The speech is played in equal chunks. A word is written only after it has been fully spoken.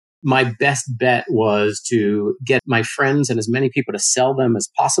my best bet was to get my friends and as many people to sell them as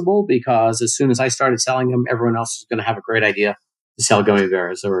possible, because as soon as I started selling them, everyone else was going to have a great idea to sell gummy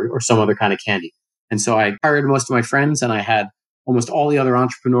bears or some other kind of candy. And so I hired most of my friends, and I had almost all the other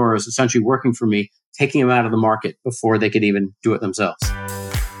entrepreneurs essentially working for me, taking them out of the market before they could even do it themselves.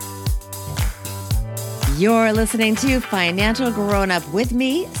 You're listening to Financial Grown-Up with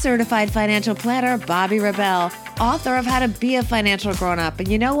me, certified financial planner Bobbi Rebell, author of How to Be a Financial Grown-Up. And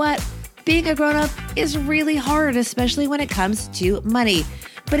you know what? Being a grown-up is really hard, especially when it comes to money.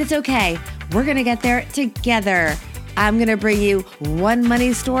 But it's okay. We're going to get there together. I'm going to bring you one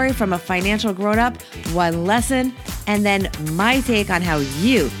money story from a financial grown-up, one lesson, and then my take on how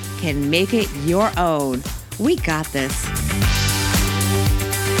you can make it your own. We got this.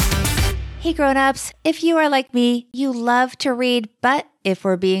 Hey grown-ups, if you are like me, you love to read, but if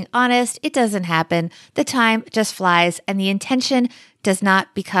we're being honest, it doesn't happen. The time just flies and the intention does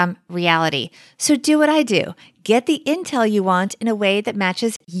not become reality. So do what I do. Get the intel you want in a way that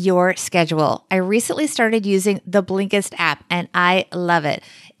matches your schedule. I recently started using the Blinkist app and I love it.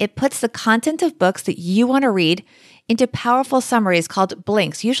 It puts the content of books that you want to read into powerful summaries called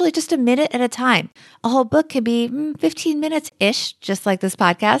blinks, usually just a minute at a time. A whole book can be 15 minutes-ish, just like this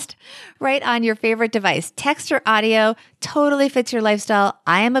podcast, right on your favorite device. Text or audio, totally fits your lifestyle.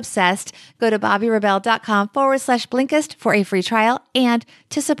 I am obsessed. Go to bobbirebell.com/Blinkist for a free trial and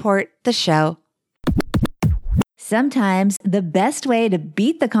to support the show. Sometimes the best way to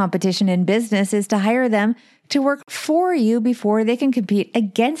beat the competition in business is to hire them to work for you before they can compete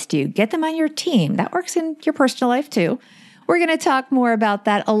against you. Get them on your team. That works in your personal life too. We're going to talk more about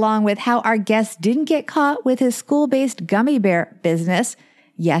that, along with how our guest didn't get caught with his school-based gummy bear business.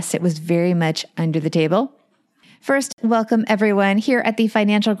 Yes, it was very much under the table. First, welcome everyone. Here at the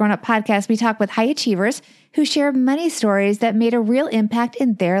Financial Grown-Up Podcast, we talk with high achievers who share money stories that made a real impact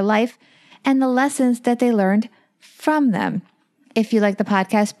in their life and the lessons that they learned from them. If you like the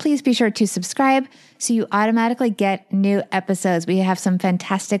podcast, please be sure to subscribe so you automatically get new episodes. We have some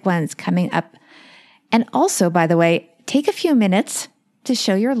fantastic ones coming up. And also, by the way, take a few minutes to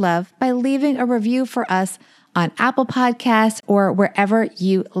show your love by leaving a review for us on Apple Podcasts or wherever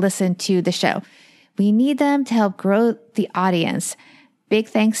you listen to the show. We need them to help grow the audience. Big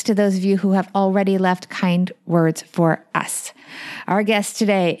thanks to those of you who have already left kind words for us. Our guest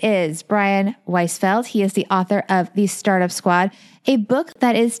today is Brian Weisfeld. He is the author of The Startup Squad, a book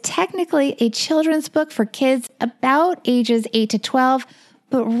that is technically a children's book for kids about ages 8 to 12,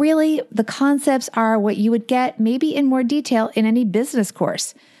 but really the concepts are what you would get maybe in more detail in any business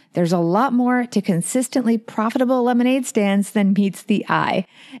course. There's a lot more to consistently profitable lemonade stands than meets the eye.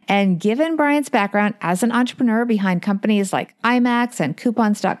 And given Brian's background as an entrepreneur behind companies like IMAX and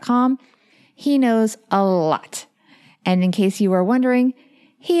Coupons.com, he knows a lot. And in case you were wondering,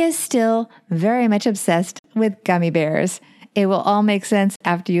 he is still very much obsessed with gummy bears. It will all make sense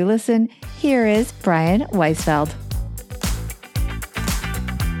after you listen. Here is Brian Weisfeld.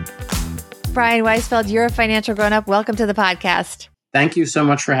 Brian Weisfeld, you're a financial grown-up. Welcome to the podcast. Thank you so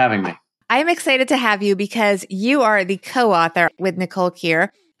much for having me. I'm excited to have you because you are the co-author with Nicole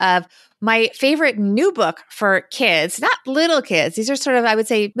Keir of my favorite new book for kids, not little kids. These are sort of, I would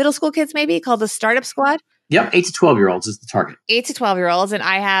say, middle school kids maybe, called The Startup Squad. Yep, 8 to 12-year-olds is the target. 8 to 12-year-olds, and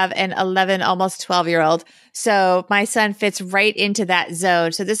I have an 11, almost 12-year-old. So my son fits right into that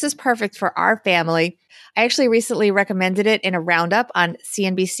zone. So this is perfect for our family. I actually recently recommended it in a roundup on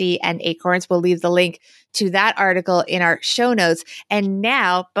CNBC and Acorns. We'll leave the link to that article in our show notes. And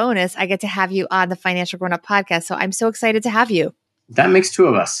now, bonus, I get to have you on the Financial Grown-Up Podcast. So I'm so excited to have you. That makes two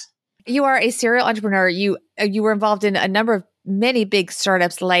of us. You are a serial entrepreneur. You were involved in a number of many big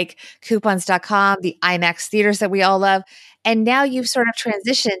startups like Coupons.com, the IMAX theaters that we all love. And now you've sort of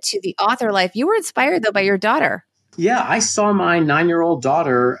transitioned to the author life. You were inspired, though, by your daughter. Yeah, I saw my 9-year-old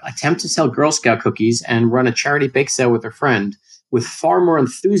daughter attempt to sell Girl Scout cookies and run a charity bake sale with her friend with far more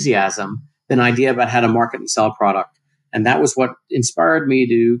enthusiasm than idea about how to market and sell a product. And that was what inspired me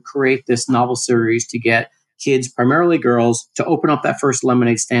to create this novel series to get kids, primarily girls, to open up that first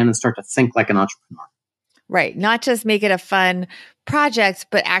lemonade stand and start to think like an entrepreneur. Right. Not just make it a fun project,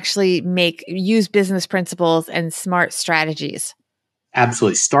 but actually use business principles and smart strategies.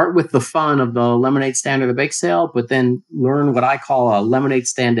 Absolutely. Start with the fun of the lemonade stand or the bake sale, but then learn what I call a lemonade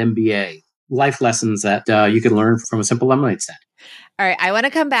stand MBA, life lessons that you can learn from a simple lemonade stand. All right. I want to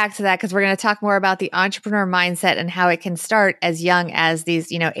come back to that because we're going to talk more about the entrepreneur mindset and how it can start as young as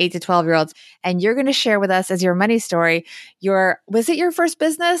these, 8 to 12-year-olds. And you're going to share with us as your money story, was it your first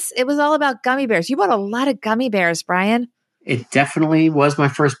business? It was all about gummy bears. You bought a lot of gummy bears, Brian. It definitely was my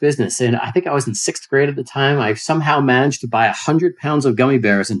first business. And I think I was in sixth grade at the time. I somehow managed to buy 100 pounds of gummy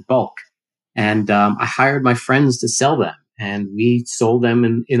bears in bulk. And I hired my friends to sell them. And we sold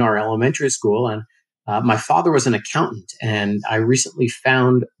them in our elementary school. And my father was an accountant. And I recently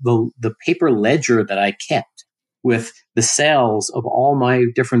found the paper ledger that I kept with the sales of all my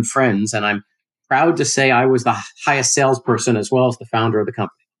different friends. And I'm proud to say I was the highest salesperson as well as the founder of the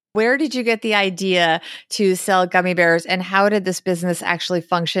company. Where did you get the idea to sell gummy bears, and how did this business actually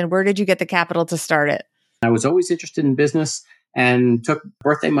function? Where did you get the capital to start it? I was always interested in business and took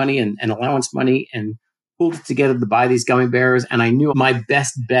birthday money and allowance money and pulled it together to buy these gummy bears. And I knew my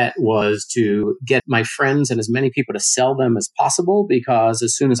best bet was to get my friends and as many people to sell them as possible, because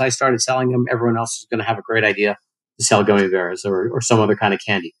as soon as I started selling them, everyone else was going to have a great idea to sell gummy bears or some other kind of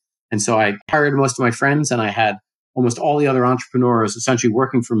candy. And so I hired most of my friends, and I had almost all the other entrepreneurs essentially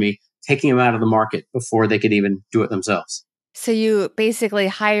working for me, taking them out of the market before they could even do it themselves. So you basically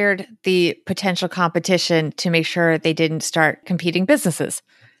hired the potential competition to make sure they didn't start competing businesses.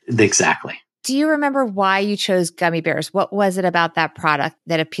 Exactly. Do you remember why you chose gummy bears? What was it about that product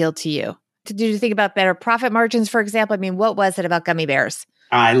that appealed to you? Did you think about better profit margins, for example? I mean, what was it about gummy bears?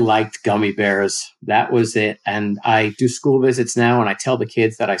 I liked gummy bears. That was it. And I do school visits now, and I tell the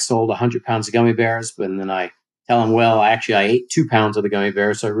kids that I sold 100 pounds of gummy bears, but then I tell them, well, I ate 2 pounds of the gummy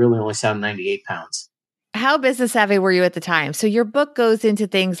bears, so I really only sold 98 pounds. How business savvy were you at the time? So your book goes into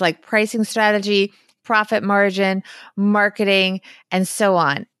things like pricing strategy, profit margin, marketing, and so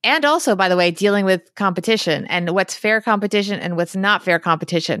on. And also, by the way, dealing with competition and what's fair competition and what's not fair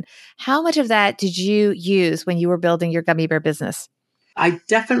competition. How much of that did you use when you were building your gummy bear business? I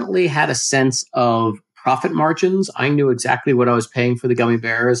definitely had a sense of profit margins. I knew exactly what I was paying for the gummy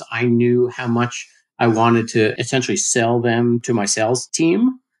bears. I knew how much I wanted to essentially sell them to my sales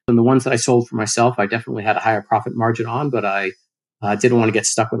team. And the ones that I sold for myself, I definitely had a higher profit margin on, but I didn't want to get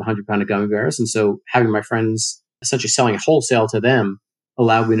stuck with 100-pound of gummy bears. And so having my friends essentially selling wholesale to them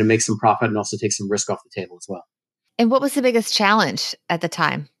allowed me to make some profit and also take some risk off the table as well. And what was the biggest challenge at the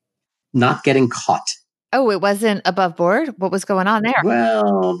time? Not getting caught. Oh, it wasn't above board? What was going on there?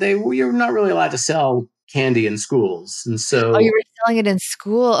 Well, you're not really allowed to sell candy in schools. And so... Oh, you were selling it in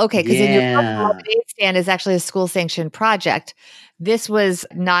school? Okay, because in your book, yeah. Lemonade Stand is actually a school-sanctioned project. This was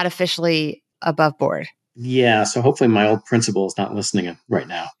not officially above board. Yeah, so hopefully my old principal is not listening right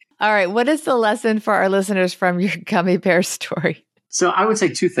now. All right, what is the lesson for our listeners from your gummy bear story? So I would say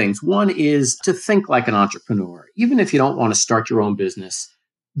two things. One is to think like an entrepreneur. Even if you don't want to start your own business,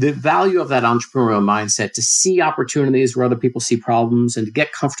 the value of that entrepreneurial mindset to see opportunities where other people see problems and to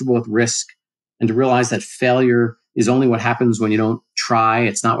get comfortable with risk and to realize that failure is only what happens when you don't try.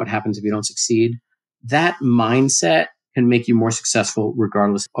 It's not what happens if you don't succeed. That mindset can make you more successful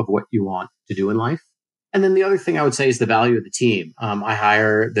regardless of what you want to do in life. And then the other thing I would say is the value of the team. I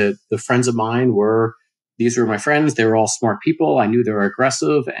hire the friends of mine these were my friends. They were all smart people. I knew they were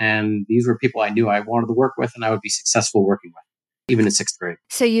aggressive, and these were people I knew I wanted to work with and I would be successful working with, even in sixth grade.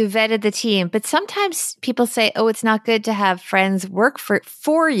 So you vetted the team, but sometimes people say, oh, it's not good to have friends work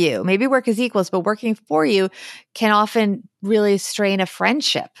for you. Maybe work as equals, but working for you can often really strain a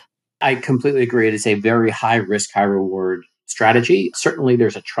friendship. I completely agree. It is a very high risk, high reward strategy. Certainly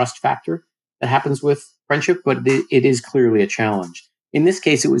there's a trust factor that happens with friendship, but it is clearly a challenge. In this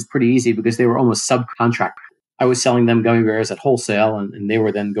case, it was pretty easy because they were almost subcontractors. I was selling them gummy bears at wholesale, and they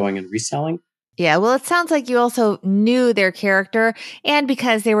were then going and reselling. Yeah, well, it sounds like you also knew their character, and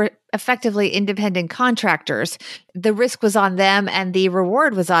because they were effectively independent contractors, the risk was on them and the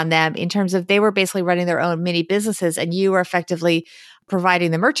reward was on them in terms of they were basically running their own mini businesses and you were effectively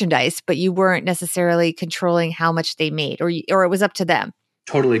providing the merchandise, but you weren't necessarily controlling how much they made or it was up to them.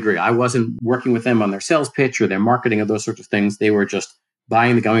 Totally agree. I wasn't working with them on their sales pitch or their marketing or those sorts of things. They were just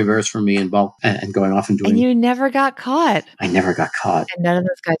buying the gummy bears from me in bulk and going off and doing. And you never got caught. I never got caught. And none of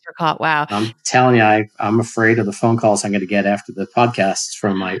those guys were caught. Wow. I'm telling you, I'm afraid of the phone calls I'm going to get after the podcasts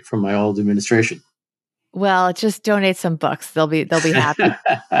from my old administration. Well, just donate some books. They'll be happy.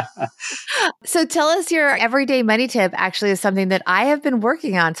 So tell us your everyday money tip actually is something that I have been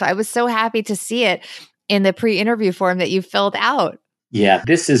working on. So I was so happy to see it in the pre-interview form that you filled out. Yeah,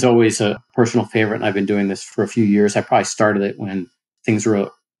 this is always a personal favorite. And I've been doing this for a few years. I probably started it when things were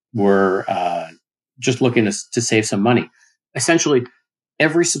just looking to save some money. Essentially,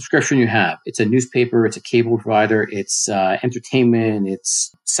 every subscription you have, it's a newspaper, it's a cable provider, it's entertainment,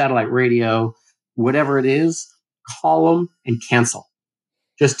 it's satellite radio, whatever it is, call them and cancel.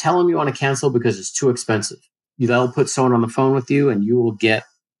 Just tell them you want to cancel because it's too expensive. They'll put someone on the phone with you and you will get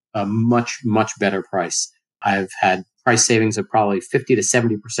a much, much better price. I've had price savings of probably 50 to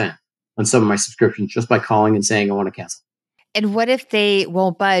 70% on some of my subscriptions just by calling and saying I want to cancel. And what if they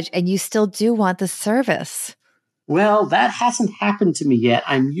won't budge and you still do want the service? Well, that hasn't happened to me yet.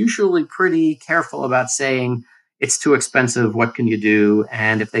 I'm usually pretty careful about saying it's too expensive. What can you do?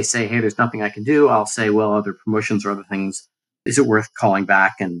 And if they say, hey, there's nothing I can do, I'll say, well, are there promotions or other things? Is it worth calling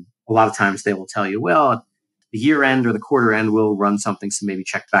back? And a lot of times they will tell you, well, at the year end or the quarter end, we'll run something. So maybe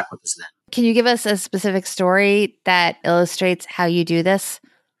check back with us then. Can you give us a specific story that illustrates how you do this?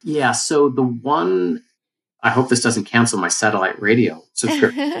 Yeah. So the one, I hope this doesn't cancel my satellite radio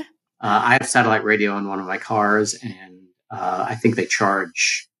subscription. I have satellite radio in one of my cars, and I think they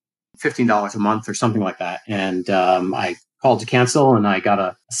charge $15 a month or something like that. And I called to cancel, and I got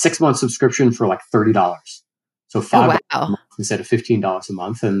a 6-month subscription for like $30. So $5 a month instead of $15 a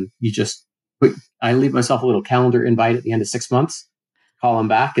month. And I leave myself a little calendar invite at the end of 6 months, call them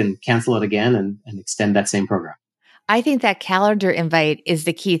back and cancel it again and extend that same program. I think that calendar invite is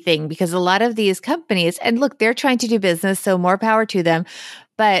the key thing, because a lot of these companies, and look, they're trying to do business, so more power to them,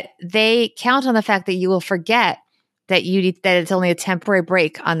 but they count on the fact that you will forget that it's only a temporary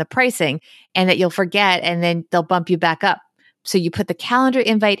break on the pricing, and that you'll forget, and then they'll bump you back up. So you put the calendar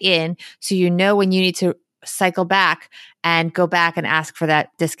invite in, so you know when you need to cycle back and go back and ask for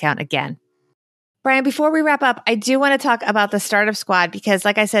that discount again. Brian, before we wrap up, I do want to talk about the Startup Squad, because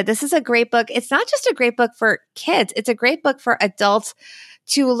like I said, this is a great book. It's not just a great book for kids. It's a great book for adults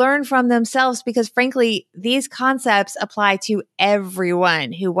to learn from themselves, because frankly, these concepts apply to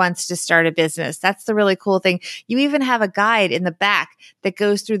everyone who wants to start a business. That's the really cool thing. You even have a guide in the back that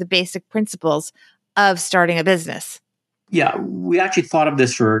goes through the basic principles of starting a business. Yeah, we actually thought of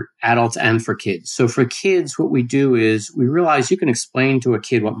this for adults and for kids. So for kids, what we do is we realize you can explain to a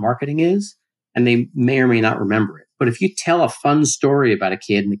kid what marketing is, and they may or may not remember it. But if you tell a fun story about a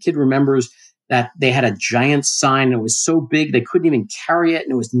kid and the kid remembers that they had a giant sign and it was so big they couldn't even carry it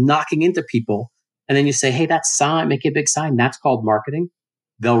and it was knocking into people, and then you say, hey, that sign, make a big sign, that's called marketing,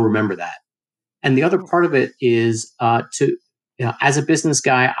 they'll remember that. And the other part of it is as a business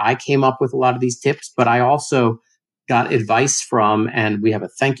guy, I came up with a lot of these tips, but I also got advice from, and we have a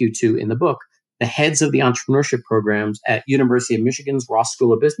thank you to in the book, the heads of the entrepreneurship programs at University of Michigan's Ross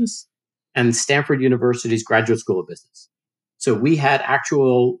School of Business and Stanford University's Graduate School of Business. So we had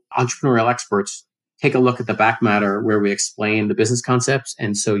actual entrepreneurial experts take a look at the back matter where we explain the business concepts.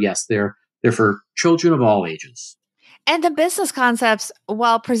 And so, yes, they're for children of all ages. And the business concepts,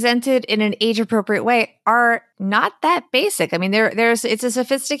 while presented in an age-appropriate way, are not that basic. I mean, it's a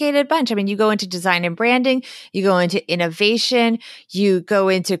sophisticated bunch. I mean, you go into design and branding, you go into innovation, you go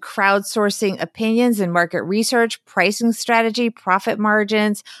into crowdsourcing opinions and market research, pricing strategy, profit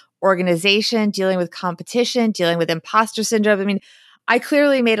margins, organization, dealing with competition, dealing with imposter syndrome. I mean, I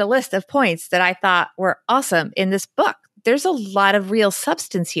clearly made a list of points that I thought were awesome in this book. There's a lot of real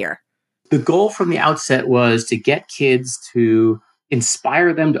substance here. The goal from the outset was to get kids to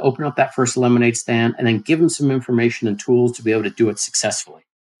inspire them to open up that first lemonade stand and then give them some information and tools to be able to do it successfully.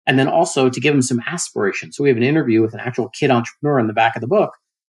 And then also to give them some aspiration. So we have an interview with an actual kid entrepreneur in the back of the book,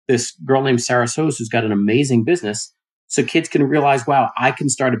 this girl named Sarah Soos, who's got an amazing business. So kids can realize, wow, I can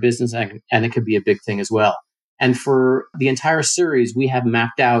start a business and it could be a big thing as well. And for the entire series, we have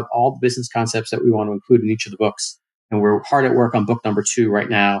mapped out all the business concepts that we want to include in each of the books. And we're hard at work on book number 2 right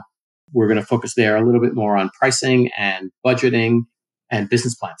now. We're going to focus there a little bit more on pricing and budgeting and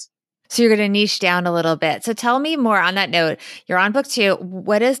business plans. So you're going to niche down a little bit. So tell me more on that note. You're on book 2.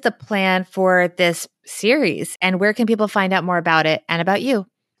 What is the plan for this series, and where can people find out more about it and about you?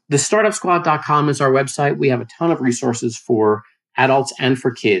 TheStartupSquad.com is our website. We have a ton of resources for adults and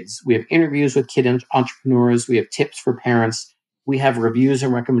for kids. We have interviews with kid entrepreneurs. We have tips for parents. We have reviews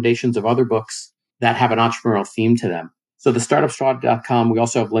and recommendations of other books that have an entrepreneurial theme to them. So TheStartupSquad.com, we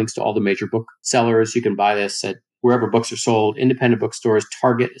also have links to all the major book sellers. You can buy this at wherever books are sold, independent bookstores.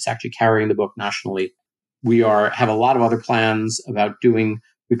 Target is actually carrying the book nationally. We have a lot of other plans about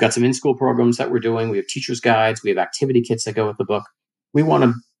we've got some in-school programs that we're doing. We have teacher's guides. We have activity kits that go with the book. We want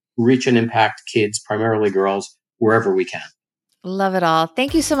to reach and impact kids, primarily girls, wherever we can. Love it all.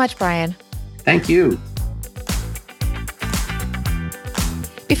 Thank you so much, Brian. Thank you.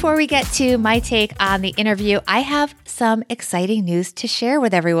 Before we get to my take on the interview, I have some exciting news to share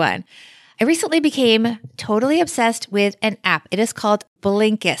with everyone. I recently became totally obsessed with an app. It is called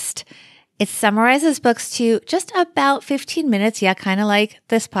Blinkist. It summarizes books to just about 15 minutes. Yeah, kind of like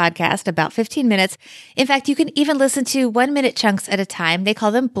this podcast, about 15 minutes. In fact, you can even listen to 1-minute chunks at a time. They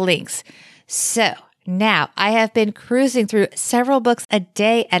call them blinks. So now I have been cruising through several books a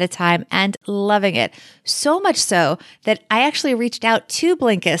day at a time and loving it. So much so that I actually reached out to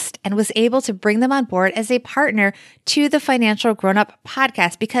Blinkist and was able to bring them on board as a partner to the Financial Grown-Up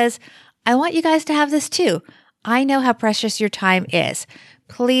podcast, because I want you guys to have this too. I know how precious your time is.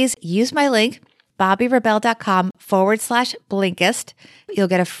 Please use my link, bobbyrebell.com/Blinkist. You'll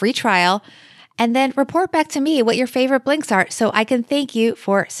get a free trial. And then report back to me what your favorite blinks are so I can thank you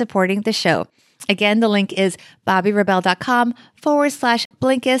for supporting the show. Again, the link is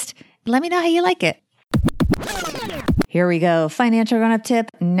bobbyrebell.com/Blinkist. Let me know how you like it. Here we go. Financial grown-up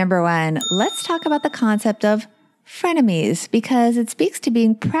tip number 1. Let's talk about the concept of frenemies because it speaks to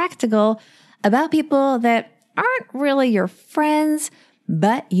being practical about people that aren't really your friends,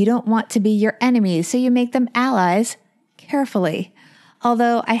 but you don't want to be your enemies, so you make them allies carefully.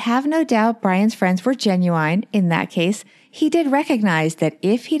 Although I have no doubt Brian's friends were genuine in that case, he did recognize that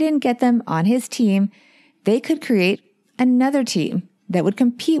if he didn't get them on his team, they could create another team that would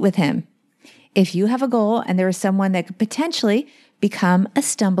compete with him. If you have a goal and there is someone that could potentially become a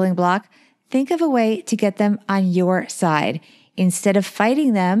stumbling block, think of a way to get them on your side. Instead of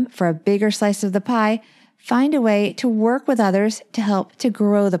fighting them for a bigger slice of the pie, find a way to work with others to help to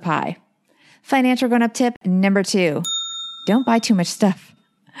grow the pie. Financial grown-up tip number 2. Don't buy too much stuff.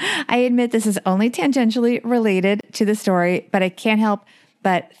 I admit this is only tangentially related to the story, but I can't help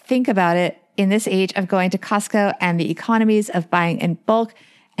but think about it in this age of going to Costco and the economies of buying in bulk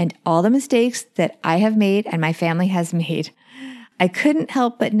and all the mistakes that I have made and my family has made. I couldn't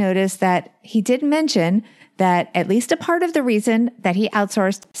help but notice that he did mention that at least a part of the reason that he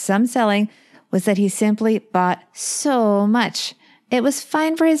outsourced some selling was that he simply bought so much. It was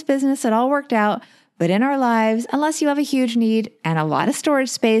fine for his business. It all worked out. But in our lives, unless you have a huge need and a lot of storage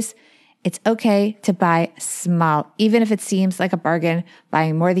space, it's okay to buy small. Even if it seems like a bargain,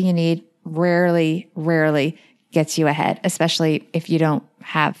 buying more than you need rarely gets you ahead, especially if you don't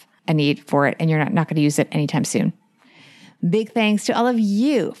have a need for it and you're not going to use it anytime soon. Big thanks to all of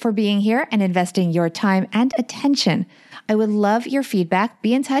you for being here and investing your time and attention. I would love your feedback.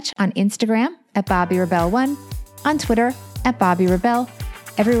 Be in touch on Instagram at BobbyRebell1, on Twitter at BobbyRebell.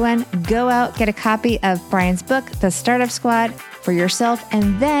 Everyone, go out, get a copy of Brian's book, The Startup Squad, for yourself,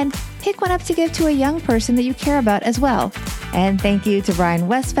 and then pick one up to give to a young person that you care about as well. And thank you to Brian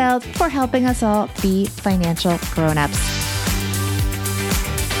Westfeld for helping us all be financial grown-ups.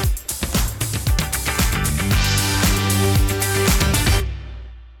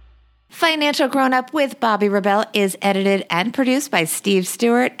 Financial Grown Up with Bobby Rebell is edited and produced by Steve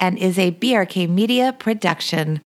Stewart and is a BRK Media production.